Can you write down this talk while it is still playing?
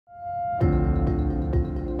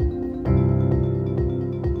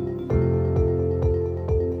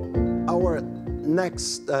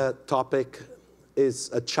next topic is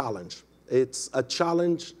a challenge. It's a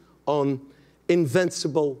challenge on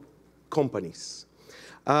invincible companies.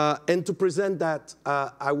 And to present that,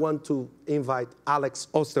 I want to invite Alex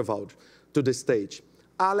Osterwalder to the stage.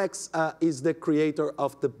 Alex is the creator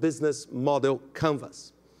of the business model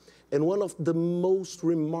Canvas. And one of the most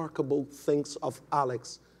remarkable things of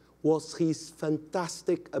Alex was his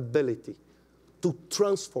fantastic ability to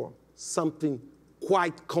transform something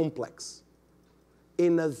quite complex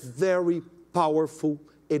in a very powerful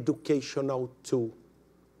educational tool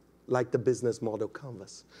like the business model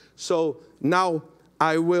Canvas. So now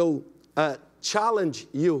I will challenge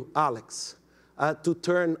you, Alex, to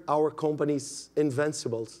turn our company's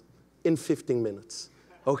Invincibles in 15 minutes.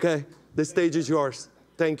 Okay? The stage is yours.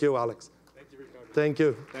 Thank you, Alex. Thank you, Ricardo. Thank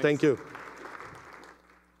you. Thanks. Thank you.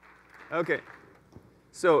 Okay.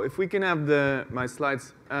 So if we can have my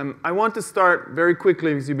slides. I want to start very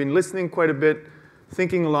quickly because you've been listening quite a bit,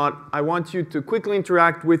 thinking a lot. I want you to quickly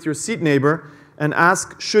interact with your seat neighbor and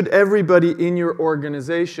ask, should everybody in your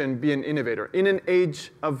organization be an innovator? In an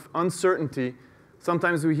age of uncertainty,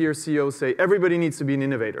 sometimes we hear CEOs say, everybody needs to be an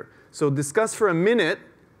innovator. So discuss for a minute.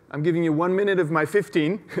 I'm giving you 1 minute of my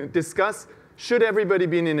 15. Discuss, should everybody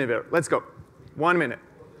be an innovator? Let's go. 1 minute.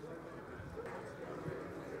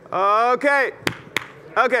 Okay.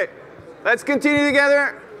 Okay. Let's continue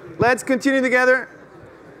together. Let's continue together.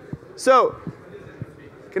 So,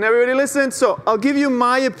 can everybody listen? So, I'll give you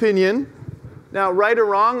my opinion. Now, right or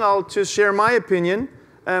wrong, I'll just share my opinion.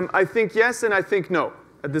 I think yes and I think no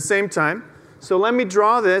at the same time. So let me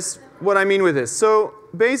draw this, what I mean with this. So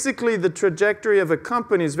basically, the trajectory of a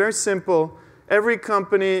company is very simple. Every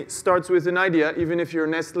company starts with an idea, even if you're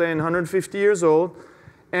Nestle and 150 years old.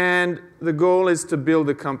 And the goal is to build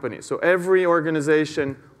a company. So every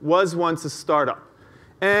organization was once a startup.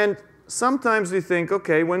 And sometimes we think,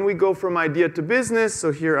 OK, when we go from idea to business,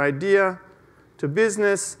 so here idea to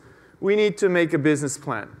business, we need to make a business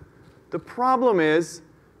plan. The problem is,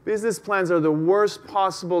 business plans are the worst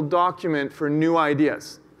possible document for new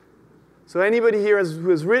ideas. So anybody here who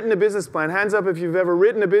has written a business plan, hands up if you've ever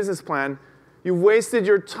written a business plan, you've wasted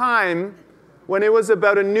your time when it was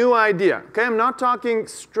about a new idea. Okay, I'm not talking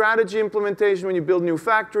strategy implementation when you build new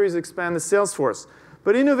factories, expand the sales force.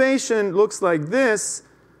 But innovation looks like this.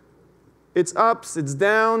 It's ups, it's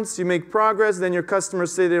downs, you make progress, then your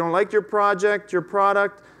customers say they don't like your project, your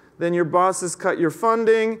product, then your bosses cut your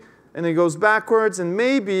funding, and it goes backwards, and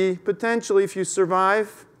maybe, potentially, if you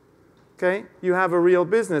survive, okay, you have a real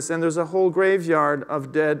business, and there's a whole graveyard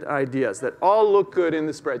of dead ideas that all look good in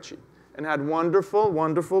the spreadsheet and had wonderful,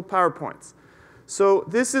 wonderful PowerPoints. So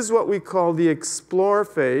this is what we call the explore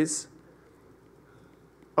phase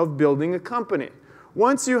of building a company.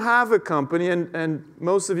 Once you have a company, and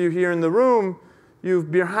most of you here in the room, you're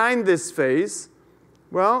behind this phase,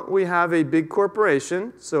 well, we have a big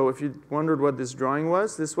corporation. So if you wondered what this drawing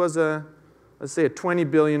was, this was let's say a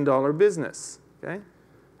 $20 billion business. Okay?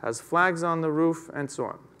 Has flags on the roof and so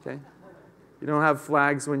on. Okay? You don't have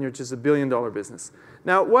flags when you're just a $1 billion business.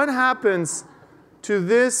 Now, what happens to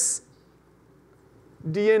this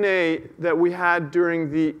DNA that we had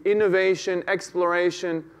during the innovation,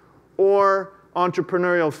 exploration, or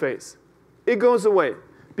entrepreneurial phase? It goes away.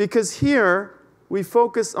 Because here, we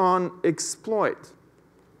focus on exploit.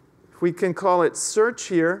 We can call it search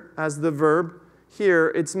here as the verb.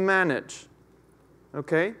 Here, it's manage.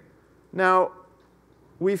 Okay? Now,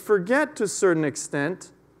 we forget to a certain extent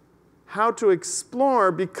how to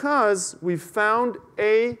explore because we've found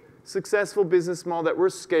a successful business model that we're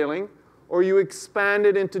scaling, or you expand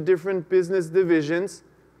it into different business divisions,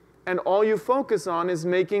 and all you focus on is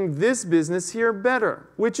making this business here better,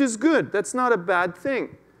 which is good. That's not a bad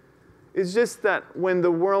thing. It's just that when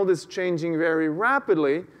the world is changing very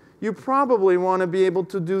rapidly, you probably want to be able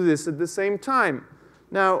to do this at the same time.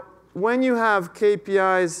 Now, when you have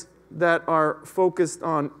KPIs that are focused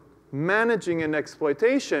on managing and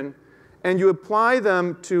exploitation, and you apply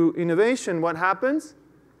them to innovation, what happens?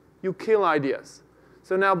 You kill ideas.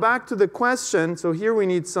 So now back to the question. So here we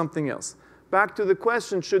need something else. Back to the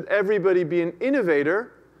question, should everybody be an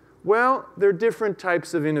innovator? Well, there are different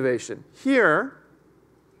types of innovation. Here,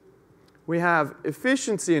 we have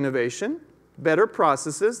efficiency innovation, better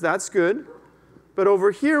processes, that's good. But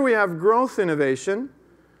over here we have growth innovation,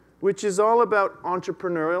 which is all about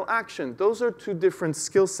entrepreneurial action. Those are two different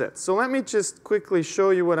skill sets. So let me just quickly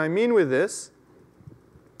show you what I mean with this.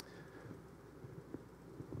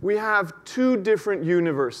 We have two different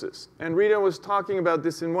universes. And Rita was talking about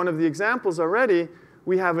this in one of the examples already.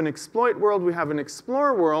 We have an exploit world, we have an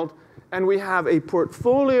explore world, and we have a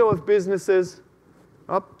portfolio of businesses.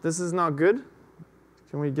 Oh, this is not good.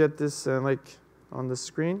 Can we get this, on the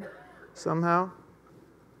screen somehow?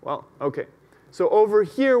 Well, okay. So over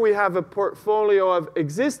here we have a portfolio of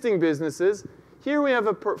existing businesses. Here we have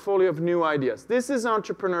a portfolio of new ideas. This is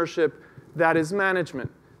entrepreneurship. That is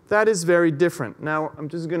management. That is very different. Now, I'm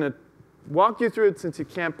just going to walk you through it since you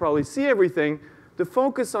can't probably see everything. The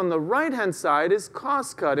focus on the right-hand side is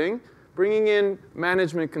cost cutting, bringing in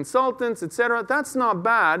management consultants, etc. That's not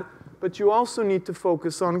bad, but you also need to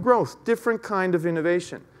focus on growth, different kind of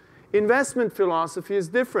innovation. Investment philosophy is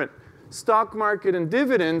different. Stock market and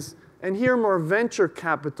dividends, and here more venture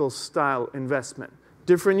capital style investment.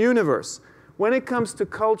 Different universe. When it comes to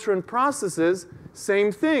culture and processes,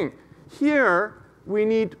 same thing. Here, we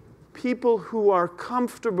need people who are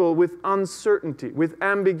comfortable with uncertainty, with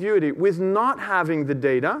ambiguity, with not having the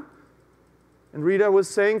data. And Rita was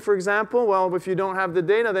saying, for example, well, if you don't have the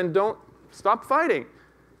data, then don't stop fighting.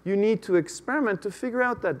 You need to experiment to figure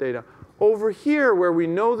out that data. Over here, where we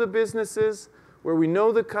know the businesses, where we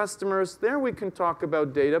know the customers, there we can talk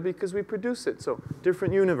about data because we produce it. So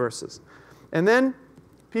different universes. And then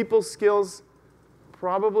people skills,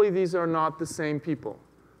 probably these are not the same people.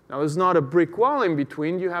 Now, there's not a brick wall in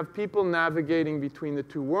between. You have people navigating between the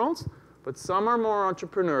two worlds, but some are more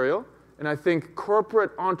entrepreneurial. And I think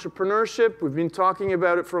corporate entrepreneurship, we've been talking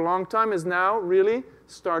about it for a long time, is now really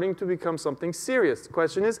starting to become something serious. The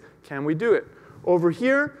question is, can we do it? Over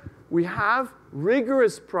here, we have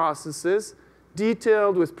rigorous processes,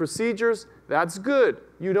 detailed with procedures. That's good.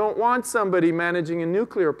 You don't want somebody managing a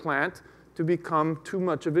nuclear plant to become too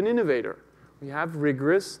much of an innovator. We have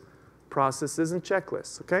rigorous processes and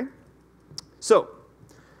checklists, okay? So,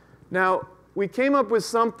 now we came up with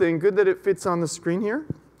something, good that it fits on the screen here,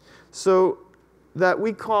 so that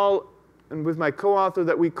we call, and with my co-author,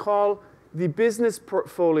 that we call the business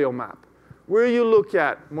portfolio map, where you look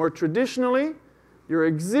at, more traditionally, your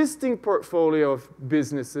existing portfolio of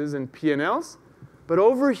businesses and P&Ls, but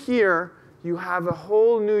over here, you have a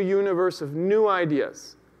whole new universe of new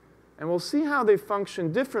ideas. And we'll see how they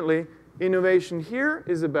function differently. Innovation here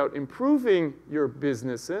is about improving your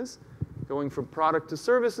businesses, going from product to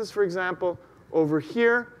services, for example. Over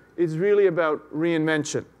here is really about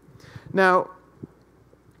reinvention. Now,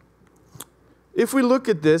 if we look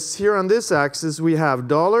at this, here on this axis, we have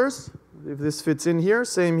dollars. If this fits in here,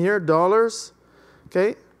 same here, dollars.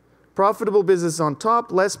 Okay? Profitable business on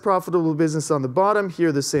top, less profitable business on the bottom.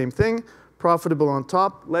 Here, the same thing. Profitable on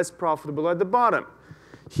top, less profitable at the bottom.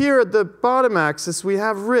 Here at the bottom axis, we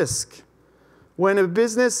have risk. When a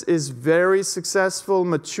business is very successful,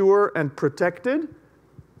 mature, and protected,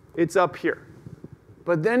 it's up here.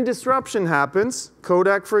 But then disruption happens.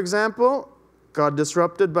 Kodak, for example, got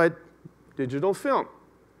disrupted by digital film.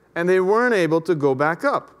 And they weren't able to go back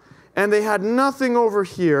up. And they had nothing over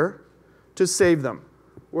here to save them.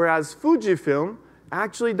 Whereas Fujifilm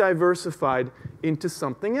actually diversified into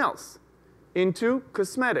something else, into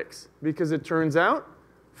cosmetics. Because it turns out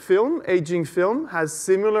film, aging film, has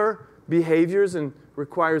similar behaviors and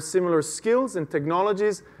requires similar skills and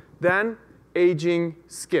technologies than aging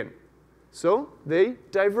skin. So they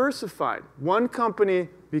diversified. One company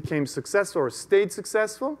became successful or stayed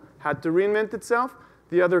successful, had to reinvent itself.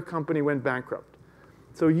 The other company went bankrupt.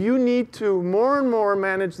 So you need to more and more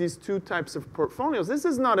manage these two types of portfolios. This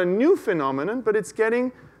is not a new phenomenon, but it's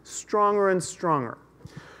getting stronger and stronger.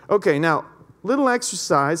 Okay, now, little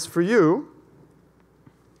exercise for you.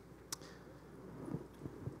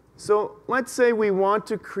 So let's say we want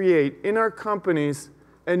to create in our companies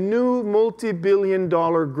a new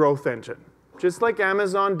multi-billion-dollar growth engine, just like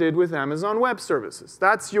Amazon did with Amazon Web Services.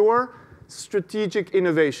 That's your strategic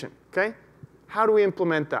innovation, okay? How do we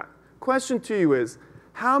implement that? Question to you is,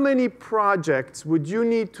 how many projects would you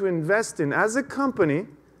need to invest in as a company?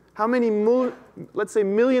 How many, let's say,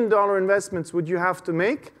 million-dollar investments would you have to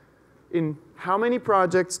make in how many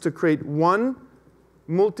projects to create one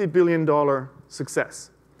multi-billion-dollar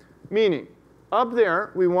success? Meaning, up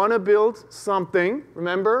there, we want to build something.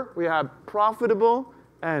 Remember, we have profitable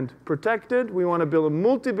and protected. We want to build a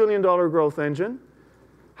multi-billion-dollar growth engine.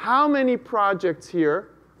 How many projects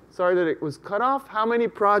here, sorry that it was cut off, how many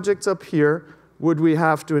projects up here would we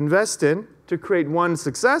have to invest in to create one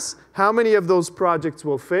success? How many of those projects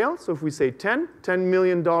will fail? So if we say $10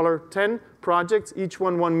 million, 10 projects, each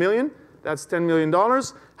one $1 million, that's $10 million.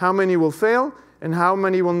 How many will fail? And how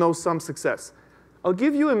many will know some success? I'll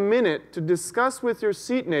give you a minute to discuss with your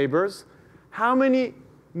seat neighbors how many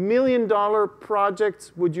million-dollar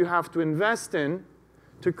projects would you have to invest in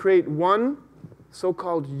to create one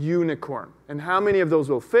so-called unicorn, and how many of those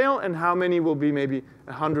will fail, and how many will be maybe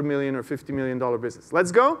 $100 million or $50 million business.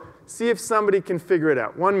 Let's go. See if somebody can figure it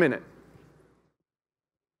out. 1 minute.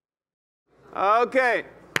 Okay.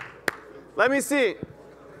 let me see.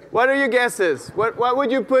 What are your guesses? What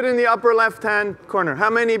would you put in the upper left-hand corner? How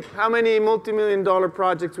many multi-million-dollar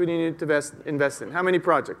projects would you need to invest in? How many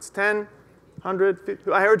projects? 10, 100,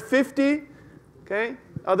 50? I heard 50. Okay.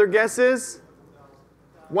 Other guesses?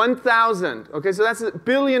 1,000. Okay, so that's $1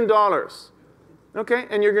 billion. Okay,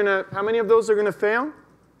 and you're gonna, how many of those are gonna fail?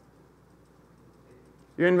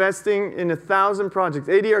 You're investing in 1,000 projects.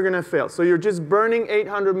 80 are gonna fail. So you're just burning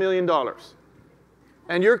 $800 million.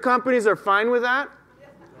 And your companies are fine with that?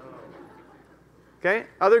 Okay,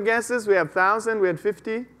 other guesses? We have 1,000, we had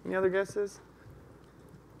 50. Any other guesses?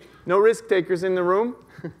 No risk takers in the room?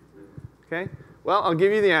 Okay, well, I'll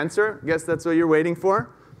give you the answer. I guess that's what you're waiting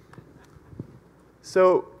for.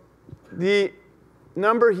 So the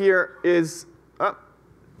number here is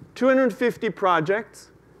 250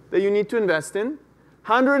 projects that you need to invest in.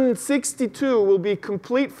 162 will be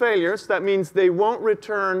complete failures. That means they won't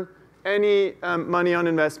return any money on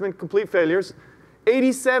investment, complete failures.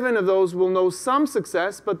 87 of those will know some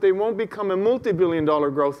success, but they won't become a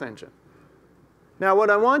multi-billion-dollar growth engine. Now,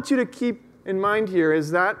 what I want you to keep in mind here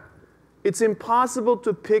is that it's impossible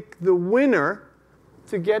to pick the winner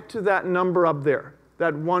to get to that number up there,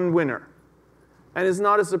 that one winner. And it's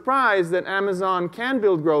not a surprise that Amazon can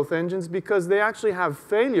build growth engines because they actually have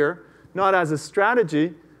failure, not as a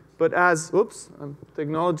strategy, but as, oops,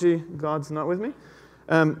 technology, God's not with me,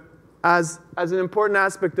 as an important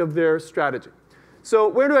aspect of their strategy. So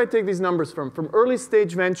where do I take these numbers from? From early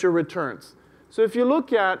stage venture returns. So if you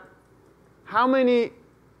look at how many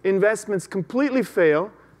investments completely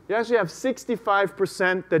fail, you actually have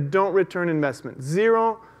 65% that don't return investment.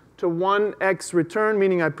 0 to 1x return,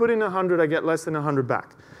 meaning I put in 100, I get less than 100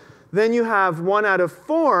 back. Then you have 1 out of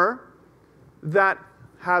 4 that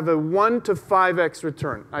have a 1 to 5x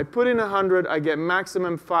return. I put in 100, I get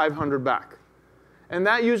maximum 500 back. And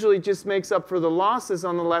that usually just makes up for the losses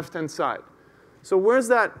on the left-hand side. So where's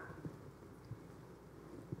that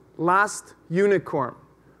last unicorn?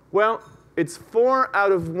 Well, it's 4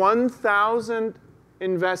 out of 1,000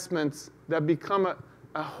 investments that become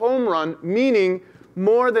a home run, meaning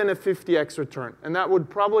more than a 50x return. And that would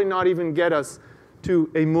probably not even get us to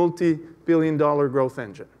a multi-billion-dollar growth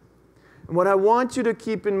engine. And what I want you to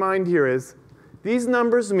keep in mind here is these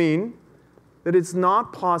numbers mean that it's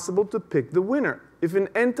not possible to pick the winner. If an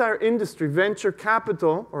entire industry, venture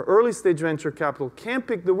capital or early stage venture capital, can't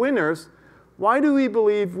pick the winners, why do we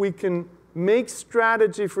believe we can make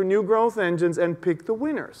strategy for new growth engines and pick the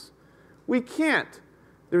winners? We can't.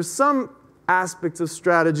 There's some aspects of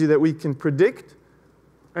strategy that we can predict,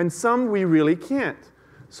 and some we really can't.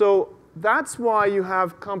 So that's why you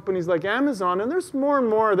have companies like Amazon, and there's more and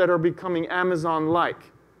more that are becoming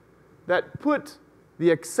Amazon-like, that put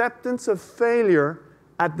the acceptance of failure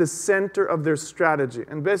at the center of their strategy.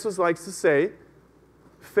 And Bezos likes to say,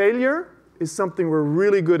 failure is something we're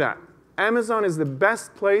really good at. Amazon is the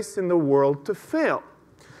best place in the world to fail.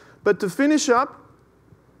 But to finish up,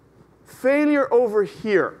 failure over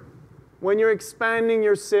here, when you're expanding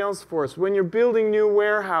your sales force, when you're building new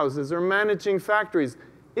warehouses or managing factories,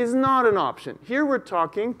 is not an option. Here we're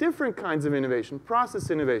talking different kinds of innovation,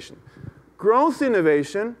 process innovation. Growth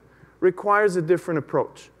innovation requires a different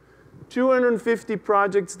approach. 250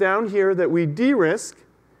 projects down here that we de-risk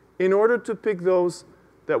in order to pick those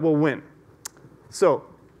that will win. So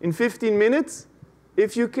in 15 minutes,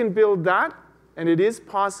 if you can build that, and it is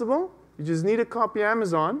possible, you just need to copy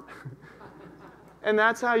Amazon, and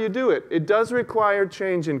that's how you do it. It does require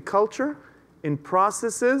change in culture, in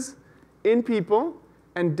processes, in people,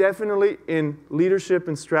 and definitely in leadership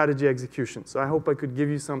and strategy execution. So I hope I could give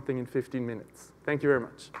you something in 15 minutes. Thank you very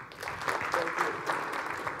much.